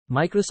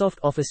Microsoft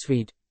Office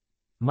Suite.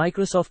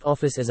 Microsoft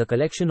Office is a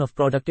collection of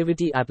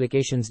productivity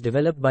applications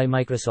developed by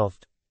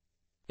Microsoft.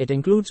 It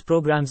includes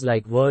programs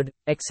like Word,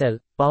 Excel,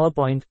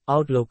 PowerPoint,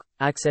 Outlook,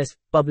 Access,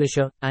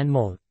 Publisher, and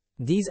more.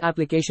 These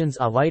applications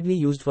are widely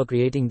used for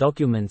creating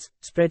documents,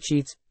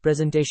 spreadsheets,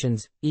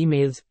 presentations,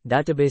 emails,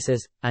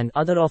 databases, and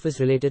other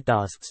Office-related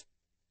tasks.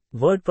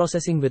 Word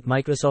processing with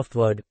Microsoft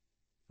Word.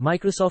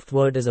 Microsoft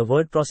Word is a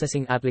word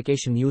processing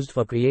application used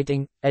for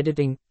creating,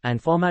 editing,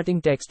 and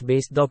formatting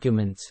text-based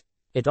documents.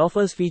 It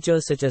offers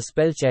features such as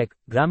spell check,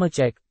 grammar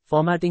check,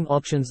 formatting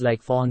options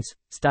like fonts,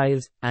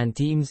 styles, and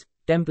themes,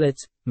 templates,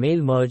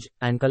 mail merge,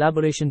 and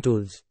collaboration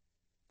tools.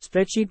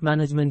 Spreadsheet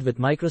management with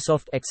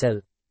Microsoft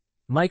Excel.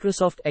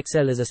 Microsoft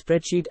Excel is a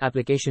spreadsheet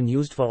application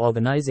used for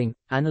organizing,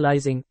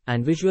 analyzing,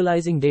 and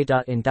visualizing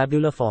data in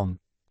tabular form.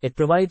 It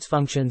provides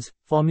functions,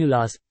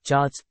 formulas,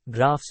 charts,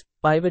 graphs,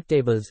 pivot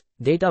tables,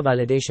 data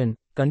validation,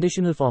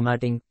 conditional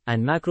formatting,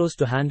 and macros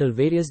to handle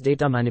various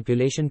data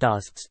manipulation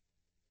tasks.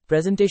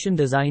 Presentation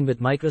design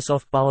with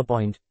Microsoft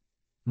PowerPoint.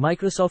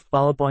 Microsoft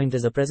PowerPoint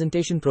is a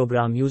presentation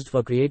program used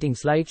for creating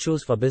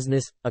slideshows for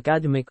business,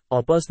 academic,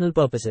 or personal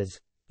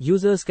purposes.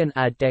 Users can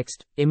add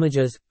text,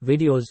 images,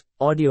 videos,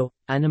 audio,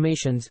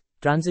 animations,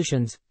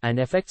 transitions, and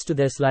effects to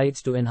their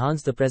slides to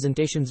enhance the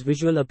presentation's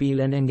visual appeal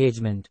and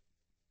engagement.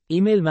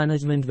 Email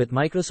management with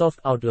Microsoft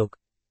Outlook.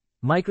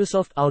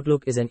 Microsoft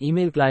Outlook is an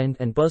email client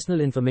and personal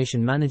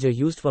information manager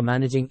used for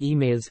managing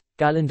emails,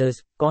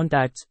 calendars,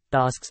 contacts,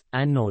 tasks,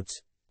 and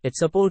notes. It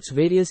supports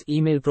various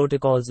email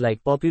protocols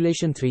like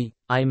Population 3,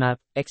 IMAP,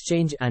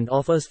 Exchange, and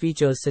offers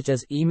features such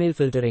as email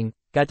filtering,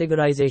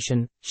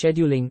 categorization,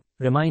 scheduling,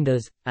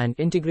 reminders, and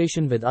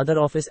integration with other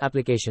Office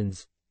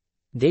applications.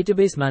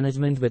 Database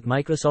management with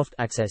Microsoft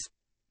Access.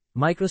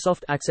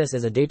 Microsoft Access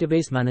is a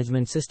database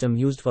management system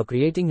used for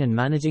creating and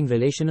managing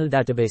relational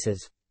databases.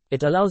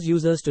 It allows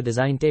users to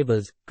design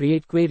tables,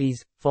 create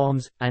queries,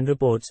 forms, and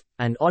reports,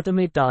 and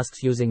automate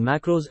tasks using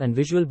macros and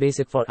Visual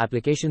Basic for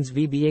Applications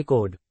VBA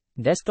code.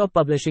 Desktop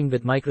publishing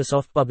with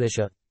Microsoft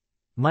Publisher.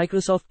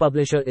 Microsoft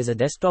Publisher is a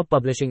desktop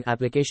publishing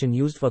application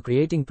used for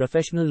creating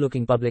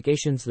professional-looking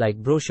publications like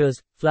brochures,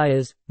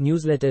 flyers,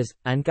 newsletters,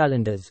 and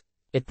calendars.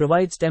 It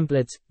provides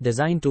templates,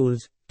 design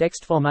tools,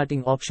 text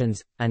formatting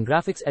options, and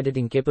graphics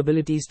editing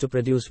capabilities to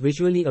produce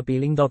visually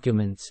appealing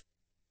documents.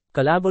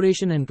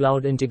 Collaboration and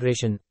cloud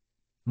integration.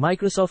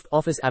 Microsoft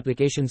Office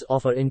applications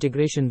offer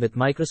integration with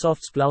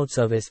Microsoft's cloud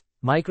service,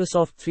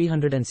 Microsoft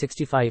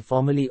 365,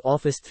 formerly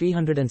Office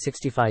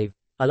 365,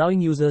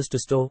 allowing users to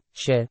store,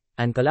 share,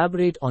 and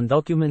collaborate on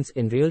documents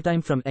in real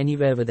time from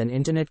anywhere with an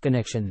internet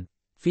connection.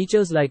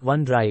 Features like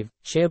OneDrive,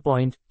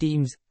 SharePoint,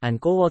 Teams,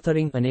 and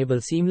co-authoring enable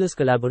seamless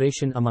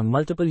collaboration among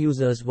multiple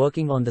users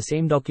working on the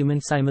same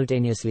document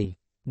simultaneously.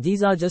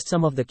 These are just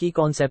some of the key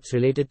concepts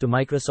related to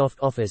Microsoft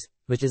Office,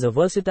 which is a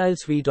versatile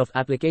suite of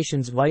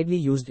applications widely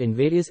used in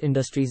various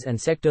industries and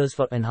sectors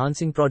for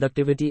enhancing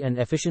productivity and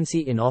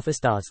efficiency in office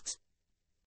tasks.